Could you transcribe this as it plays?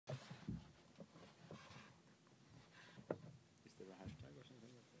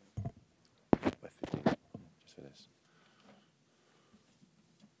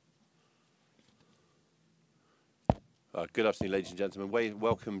Good afternoon, ladies and gentlemen.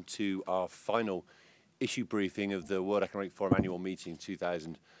 Welcome to our final issue briefing of the World Economic Forum annual meeting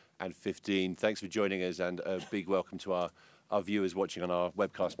 2015. Thanks for joining us, and a big welcome to our viewers watching on our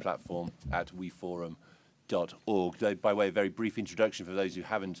webcast platform at weforum.org. By way of very brief introduction for those who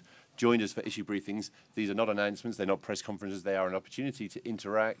haven't joined us for issue briefings, these are not announcements, they're not press conferences, they are an opportunity to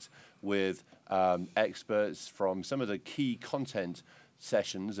interact with experts from some of the key content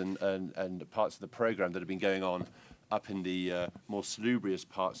sessions and parts of the program that have been going on up in the more salubrious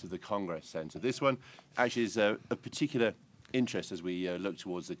parts of the Congress Centre. This one actually is of particular interest as we look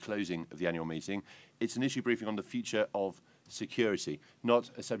towards the closing of the annual meeting. It's an issue briefing on the future of security,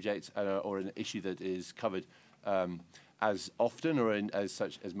 not a subject or an issue that is covered as often or in as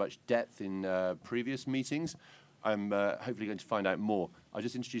much depth in previous meetings. I'm hopefully going to find out more. I'll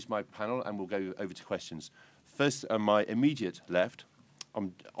just introduce my panel and we'll go over to questions. First, on my immediate left,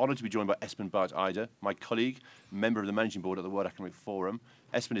 I'm honoured to be joined by Espen Barth Eide, my colleague, member of the Managing Board at the World Economic Forum.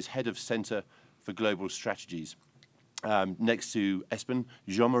 Espen is Head of Centre for Global Strategies. Next to Espen,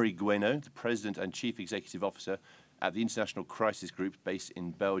 Jean-Marie Guéhenno, the President and Chief Executive Officer at the International Crisis Group based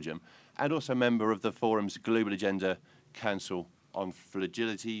in Belgium, and also a member of the Forum's Global Agenda Council on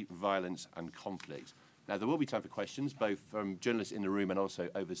Fragility, Violence and Conflict. Now, there will be time for questions, both from journalists in the room and also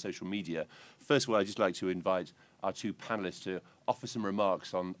over social media. First of all, I'd just like to invite our two panellists to offer some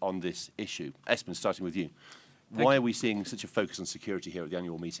remarks on this issue. Espen, starting with you. Why are we seeing such a focus on security here at the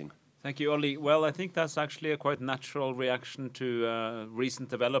annual meeting? Thank you, Ollie. Well, I think that's actually a quite natural reaction to recent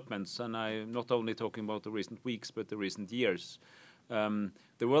developments, and I'm not only talking about the recent weeks, but the recent years.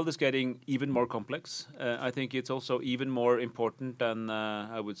 The world is getting even more complex. I think it's also even more important than,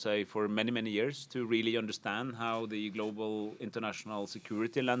 I would say, for many, many years to really understand how the global international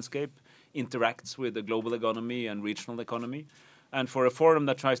security landscape interacts with the global economy and regional economy. And for a forum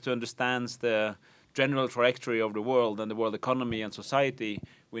that tries to understand the general trajectory of the world and the world economy and society,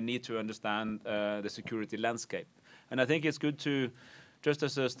 we need to understand the security landscape. And I think it's good to, just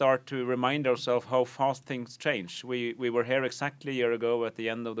as a start, to remind ourselves how fast things change. We were here exactly a year ago at the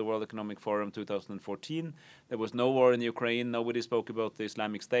end of the World Economic Forum 2014. There was no war in Ukraine. Nobody spoke about the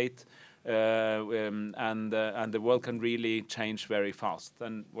Islamic State. And the world can really change very fast.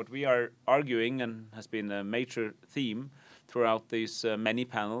 And what we are arguing, and has been a major theme throughout these many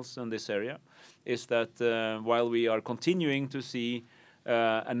panels in this area, is that while we are continuing to see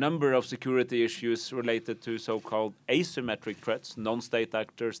a number of security issues related to so-called asymmetric threats, non-state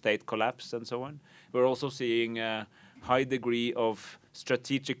actors, state collapse, and so on, we're also seeing a high degree of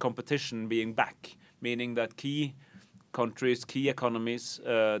strategic competition being back, meaning that key countries, key economies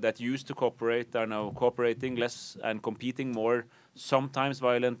that used to cooperate are now cooperating less and competing more, sometimes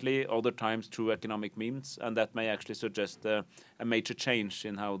violently, other times through economic means, and that may actually suggest a major change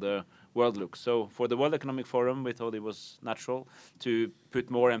in how the world looks. So for the World Economic Forum, we thought it was natural to put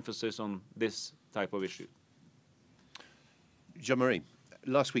more emphasis on this type of issue. Jean-Marie,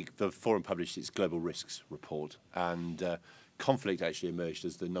 last week the Forum published its Global Risks report, and conflict actually emerged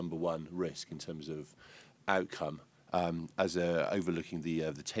as the #1 risk in terms of outcome, as overlooking the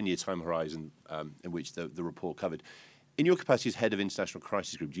 10-year time horizon in which the report covered. In your capacity as head of International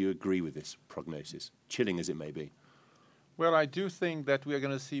Crisis Group, do you agree with this prognosis, chilling as it may be? Well, I do think that we are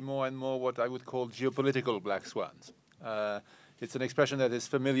going to see more and more what I would call geopolitical black swans. It's an expression that is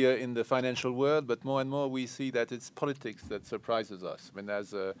familiar in the financial world, but more and more we see that it's politics that surprises us. I mean,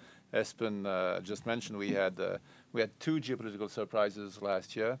 as Espen just mentioned, we had 2 geopolitical surprises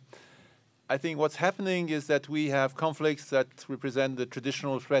last year. I think what's happening is that we have conflicts that represent the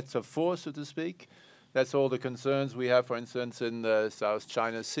traditional threats of force, so to speak. That's all the concerns we have, for instance, in the South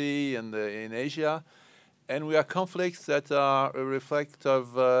China Sea and in Asia. And we have conflicts that are a reflect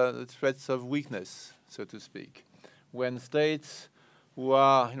of the threats of weakness, so to speak. When states who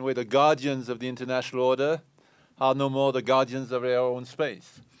are, in a way, the guardians of the international order are no more the guardians of their own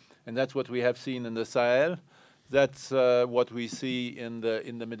space. And that's what we have seen in the Sahel. That's what we see in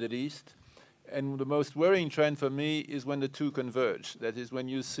the Middle East. And the most worrying trend for me is when the two converge. That is when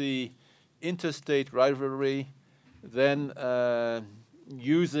you see interstate rivalry, then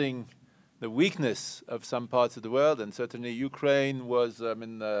using the weakness of some parts of the world, and certainly Ukraine was,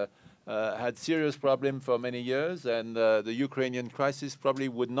 had serious problem for many years, and the Ukrainian crisis probably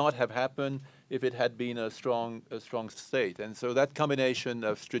would not have happened if it had been a strong state. And so that combination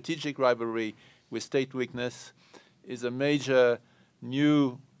of strategic rivalry with state weakness is a major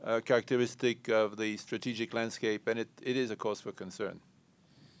new characteristic of the strategic landscape, and it is a cause for concern.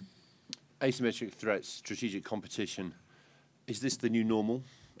 Asymmetric threats, strategic competition, is this the new normal,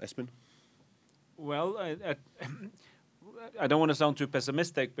 Espen? Well, I don't want to sound too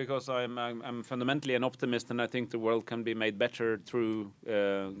pessimistic because I'm fundamentally an optimist, and I think the world can be made better through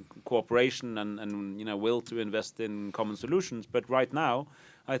cooperation and will to invest in common solutions. But right now,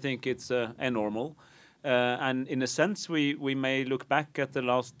 I think it's abnormal. And in a sense, we may look back at the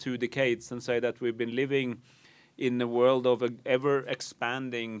last 2 decades and say that we've been living in a world of an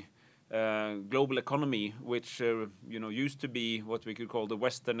ever-expanding global economy, which used to be what we could call the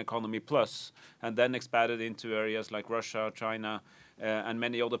Western economy plus, and then expanded into areas like Russia, China, and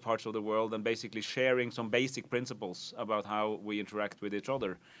many other parts of the world, and basically sharing some basic principles about how we interact with each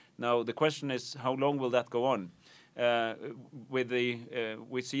other. Now, the question is, how long will that go on?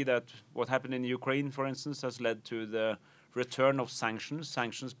 We see that what happened in Ukraine, for instance, has led to the return of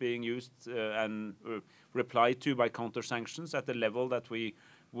sanctions being used and replied to by counter-sanctions at the level that we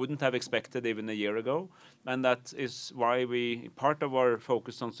wouldn't have expected even a year ago. And that is why part of our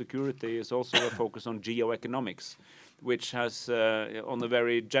focus on security is also a focus on geoeconomics, which has, on a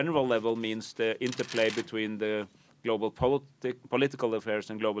very general level, means the interplay between the global political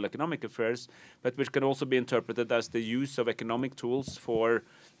affairs and global economic affairs, but which can also be interpreted as the use of economic tools for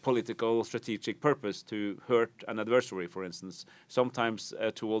political strategic purpose to hurt an adversary, for instance. Sometimes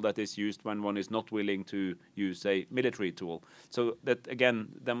a tool that is used when one is not willing to use a military tool. So that, again,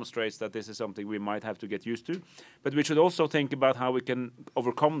 demonstrates that this is something we might have to get used to. But we should also think about how we can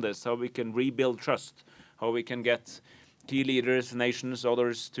overcome this, how we can rebuild trust, how we can get key leaders, nations,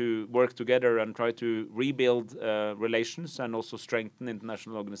 others to work together and try to rebuild relations and also strengthen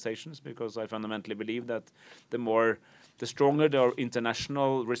international organizations, because I fundamentally believe that the stronger the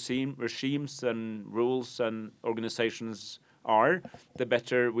international regimes and rules and organizations are, the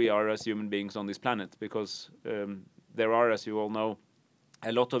better we are as human beings on this planet, because there are, as you all know,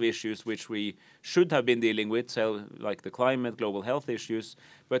 a lot of issues which we should have been dealing with, so like the climate, global health issues,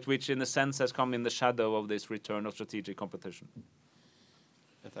 but which in a sense has come in the shadow of this return of strategic competition.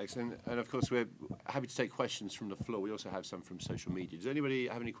 Thanks. And of course, we're happy to take questions from the floor. We also have some from social media. Does anybody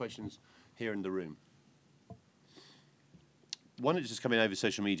have any questions here in the room? One that's just coming over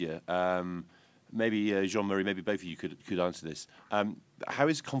social media. Maybe Jean-Marie, maybe both of you could answer this. How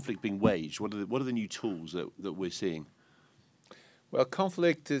is conflict being waged? What are the new tools that we're seeing? Well,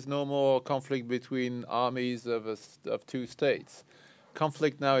 conflict is no more conflict between armies of 2 states.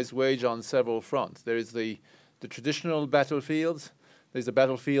 Conflict now is waged on several fronts. There is the traditional battlefields. There's a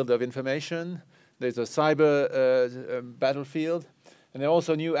battlefield of information. There's a cyber battlefield. And there are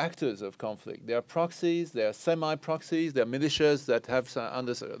also new actors of conflict. There are proxies, there are semi-proxies, there are militias that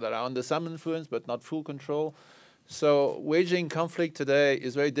are under some influence but not full control. So waging conflict today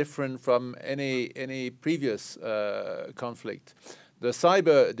is very different from any previous conflict. The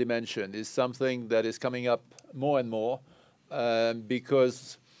cyber dimension is something that is coming up more and more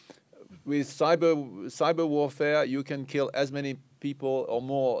because with cyber warfare, you can kill as many people or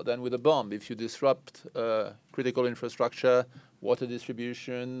more than with a bomb if you disrupt critical infrastructure, water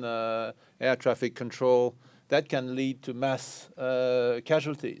distribution, air traffic control. That can lead to mass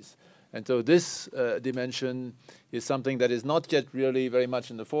casualties. And so this dimension is something that is not yet really very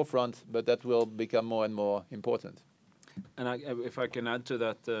much in the forefront, but that will become more and more important. And if I can add to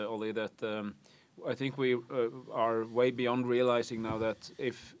that, Ollie, that I think we are way beyond realizing now that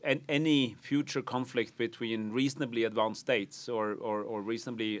if any future conflict between reasonably advanced states or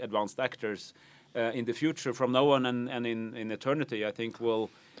reasonably advanced actors in the future, from now on and in eternity, I think will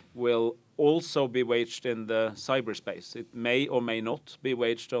also be waged in the cyberspace. It may or may not be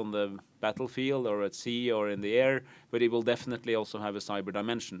waged on the battlefield or at sea or in the air, but it will definitely also have a cyber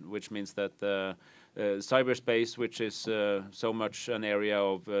dimension, which means that cyberspace, which is so much an area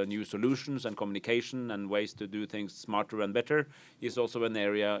of new solutions and communication and ways to do things smarter and better, is also an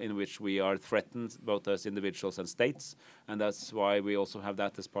area in which we are threatened, both as individuals and states, and that's why we also have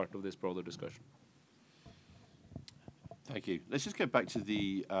that as part of this broader discussion. Thank you. Let's just get back to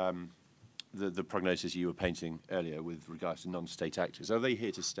the prognosis you were painting earlier with regards to non-state actors. Are they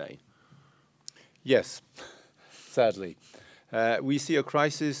here to stay? Yes, sadly. We see a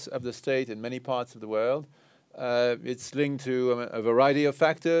crisis of the state in many parts of the world. It's linked to a variety of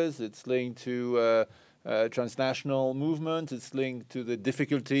factors. It's linked to transnational movement. It's linked to the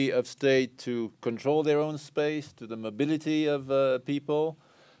difficulty of state to control their own space, to the mobility of people.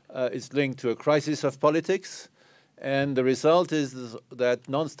 It's linked to a crisis of politics. And the result is that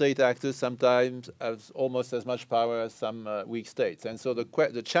non-state actors sometimes have almost as much power as some weak states. And so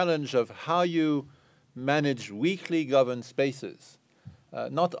the challenge of how you manage weakly governed spaces,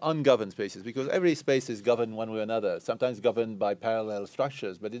 not ungoverned spaces, because every space is governed one way or another, sometimes governed by parallel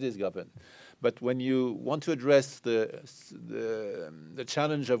structures, but it is governed. But when you want to address the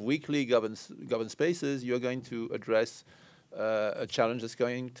challenge of weakly governed spaces, you're going to address a challenge that's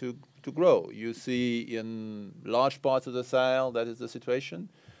going to grow. You see in large parts of the Sahel, that is the situation.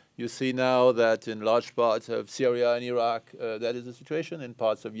 You see now that in large parts of Syria and Iraq, that is the situation. In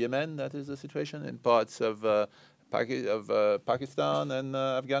parts of Yemen, that is the situation. In parts of Pakistan and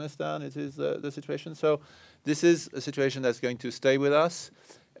Afghanistan, it is the situation. So this is a situation that's going to stay with us.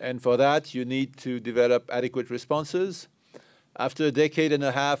 And for that, you need to develop adequate responses. After a decade and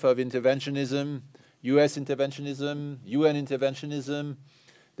a half of interventionism, US interventionism, UN interventionism,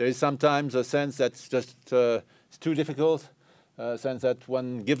 there is sometimes a sense that's just it's too difficult, a sense that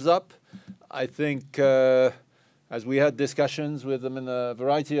one gives up. I think as we had discussions with them in a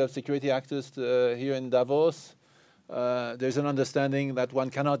variety of security actors here in Davos, there's an understanding that one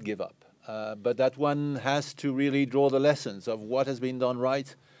cannot give up, but that one has to really draw the lessons of what has been done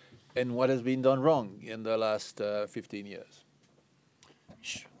right and what has been done wrong in the last 15 years.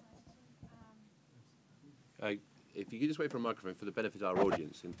 If you could just wait for a microphone for the benefit of our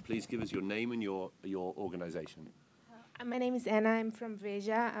audience, and please give us your name and your organization. My name is Anna. I'm from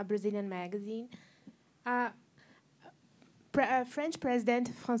Veja, a Brazilian magazine. French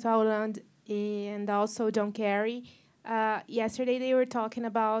President François Hollande and also John Kerry, yesterday they were talking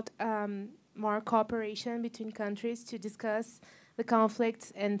about more cooperation between countries to discuss the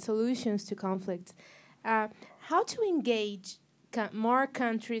conflicts and solutions to conflicts. How to engage more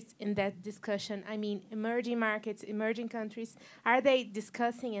countries in that discussion? I mean, emerging markets, emerging countries, are they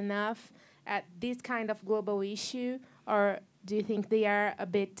discussing enough at this kind of global issue, or do you think they are a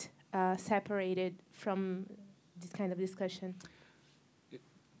bit separated from this kind of discussion?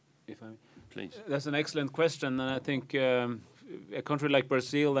 If I Please. That's an excellent question, and I think a country like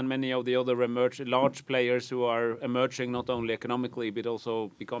Brazil and many of the other large players who are emerging not only economically but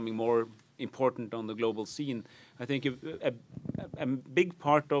also becoming more important on the global scene. I think a big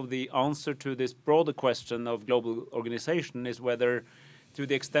part of the answer to this broader question of global organization is whether, to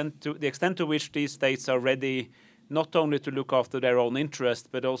the extent to which these states are ready not only to look after their own interest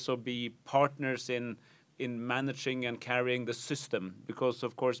but also be partners in managing and carrying the system, because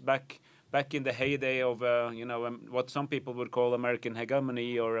of course back in the heyday of what some people would call American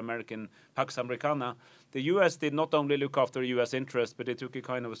hegemony or American Pax Americana, the U.S. did not only look after U.S. interests, but it took a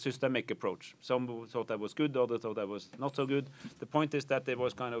kind of a systemic approach. Some thought that was good, others thought that was not so good. The point is that there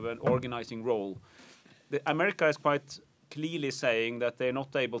was kind of an organizing role. America is quite clearly saying that they're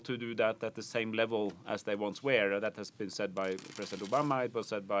not able to do that at the same level as they once were. That has been said by President Obama. It was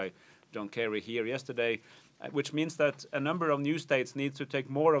said by John Kerry here yesterday, which means that a number of new states need to take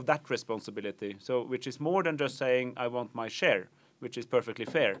more of that responsibility. So, which is more than just saying, I want my share, which is perfectly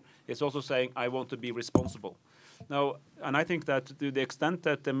fair. It's also saying, I want to be responsible. Now, and I think that to the extent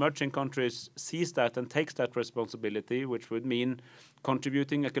that emerging countries sees that and takes that responsibility, which would mean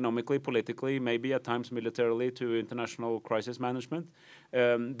contributing economically, politically, maybe at times militarily to international crisis management,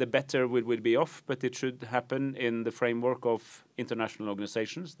 the better we will be off. But it should happen in the framework of international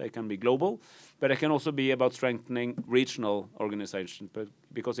organizations. They can be global, but it can also be about strengthening regional organizations. But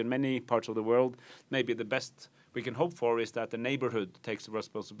because in many parts of the world, maybe the best we can hope for is that the neighborhood takes the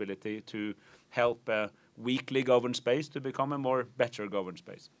responsibility to help a weakly governed space to become a more better governed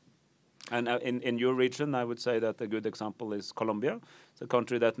space. And in your region, I would say that a good example is Colombia. It's a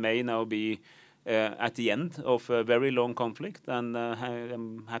country that may now be at the end of a very long conflict. And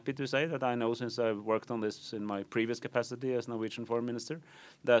I'm happy to say that I know, since I've worked on this in my previous capacity as Norwegian Foreign Minister,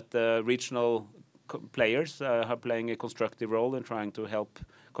 that regional players are playing a constructive role in trying to help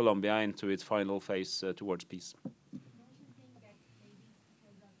Colombia into its final phase towards peace.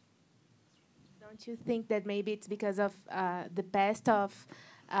 Don't you think that maybe it's because of the past of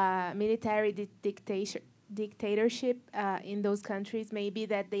military dictatorship in those countries, maybe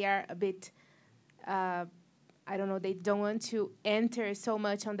that they are a bit, I don't know, they don't want to enter so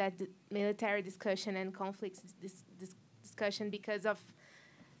much on that military discussion and conflicts discussion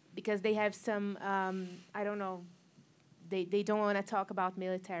because they have some, I don't know, they don't want to talk about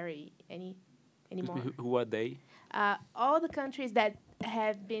military anymore. Who are they? All the countries that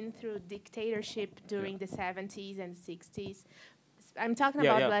have been through dictatorship during the 70s and 60s. I'm talking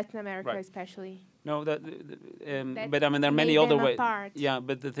about Latin America especially. No, but I mean, there are many other ways. Yeah,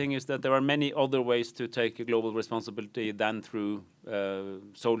 but the thing is that there are many other ways to take a global responsibility than through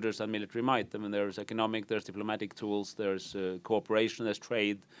soldiers and military might. I mean, there's economic, there's diplomatic tools, there's cooperation, there's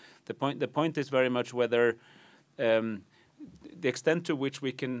trade. The point is very much whether the extent to which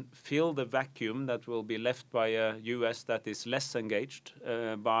we can fill the vacuum that will be left by a U.S. that is less engaged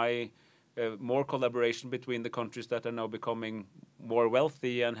by more collaboration between the countries that are now becoming more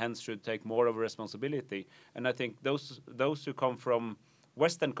wealthy and hence should take more of a responsibility. And I think those who come from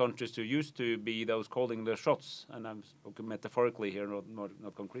Western countries who used to be those calling the shots, and I'm spoken metaphorically here,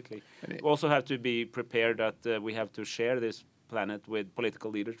 not concretely, also have to be prepared that we have to share this planet with political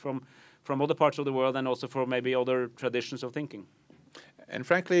leaders from other parts of the world and also for maybe other traditions of thinking. And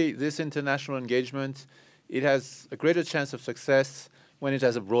frankly, this international engagement, it has a greater chance of success when it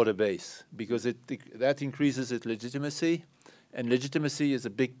has a broader base, because that increases its legitimacy, and legitimacy is a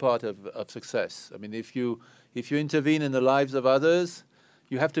big part of success. I mean, if you intervene in the lives of others,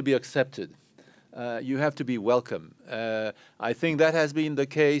 you have to be accepted. You have to be welcome. I think that has been the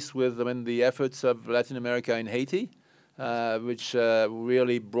case with the efforts of Latin America in Haiti, which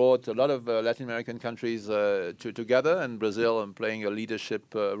really brought a lot of Latin American countries together, and Brazil playing a leadership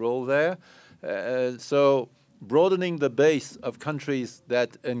role there. So broadening the base of countries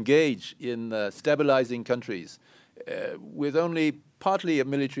that engage in stabilizing countries with only partly a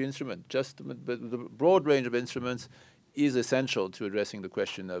military instrument, just the broad range of instruments, is essential to addressing the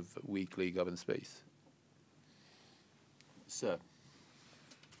question of weakly governed space. Sir,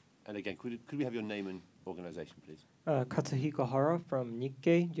 and again, could we have your name and organization, please? Katsuhiko Hara from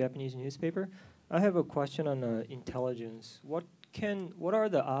Nikkei, Japanese newspaper. I have a question on intelligence. What are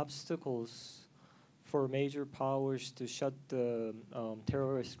the obstacles for major powers to shut the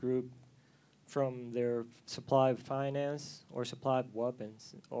terrorist group from their supply of finance or supply of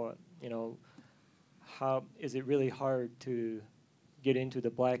weapons? Or, how is it really hard to get into the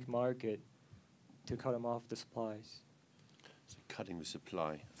black market to cut them off the supplies? So cutting the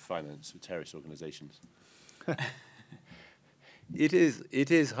supply of finance for terrorist organizations. It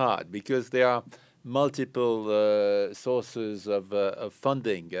is hard because there are multiple sources of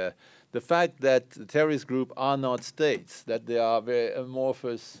funding. The fact that the terrorist group are not states, that they are very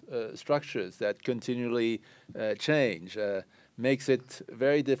amorphous structures that continually change, makes it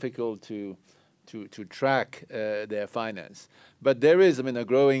very difficult to track their finance. But there is, a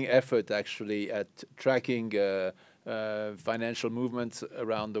growing effort actually at tracking financial movements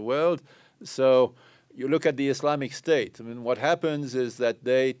around the world. So you look at the Islamic State. What happens is that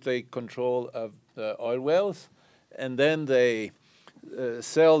they take control of oil wells, and then they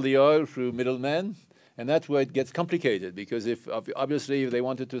sell the oil through middlemen, and that's where it gets complicated, because obviously if they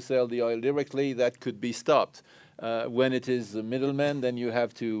wanted to sell the oil directly, that could be stopped. When it is the middlemen, then you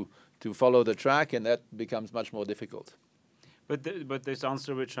have to follow the track, and that becomes much more difficult. But this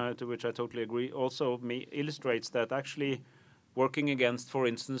answer, to which I totally agree, also illustrates that actually working against, for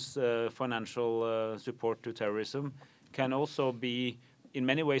instance, financial support to terrorism can also be in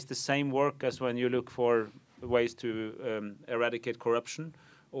many ways the same work as when you look for ways to eradicate corruption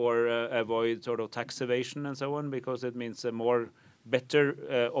or avoid sort of tax evasion and so on, because it means a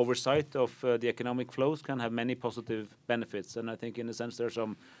better oversight of the economic flows can have many positive benefits. And I think in a sense there are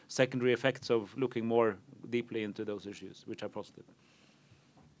some secondary effects of looking more deeply into those issues, which are positive.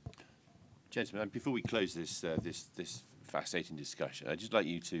 Gentlemen, before we close this fascinating discussion, I'd just like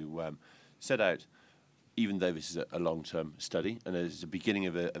you to set out, even though this is a long-term study and it's the beginning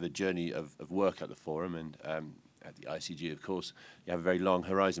of a journey of work at the Forum and at the ICG, of course, you have a very long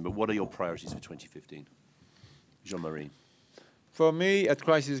horizon, but what are your priorities for 2015? Jean-Marie. For me, at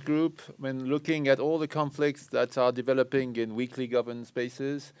Crisis Group, when looking at all the conflicts that are developing in weakly governed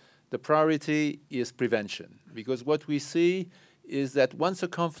spaces, the priority is prevention. Because what we see is that once a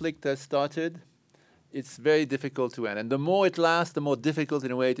conflict has started, it's very difficult to end. And the more it lasts, the more difficult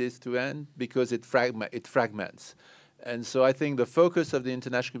in a way it is to end, because it fragments. And so I think the focus of the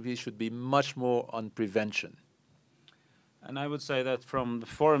international community should be much more on prevention. And I would say that from the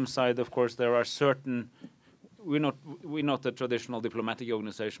Forum side, of course, there are certain... We're not a traditional diplomatic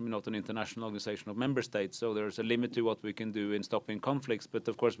organization. We're not an international organization of member states. So there's a limit to what we can do in stopping conflicts. But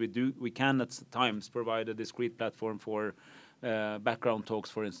of course, we can at times provide a discrete platform for background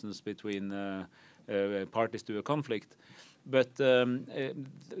talks, for instance, between parties to a conflict. But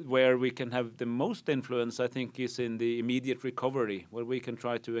where we can have the most influence, I think, is in the immediate recovery, where we can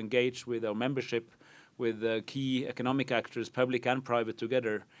try to engage with our membership, with key economic actors, public and private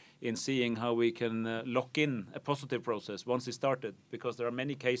together, in seeing how we can lock in a positive process once it started. Because there are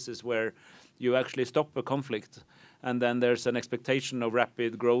many cases where you actually stop a conflict, and then there's an expectation of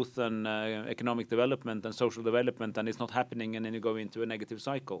rapid growth and economic development and social development, and it's not happening, and then you go into a negative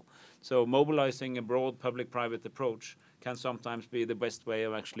cycle. So mobilizing a broad public-private approach can sometimes be the best way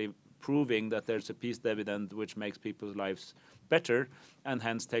of actually proving that there's a peace dividend which makes people's lives better, and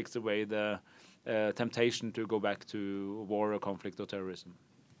hence takes away the temptation to go back to war or conflict or terrorism.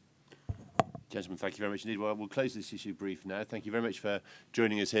 Gentlemen, thank you very much indeed. Well, we'll close this issue brief now. Thank you very much for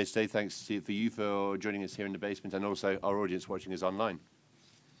joining us here today. Thanks for you for joining us here in the basement, and also our audience watching us online.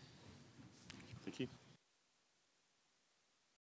 Thank you.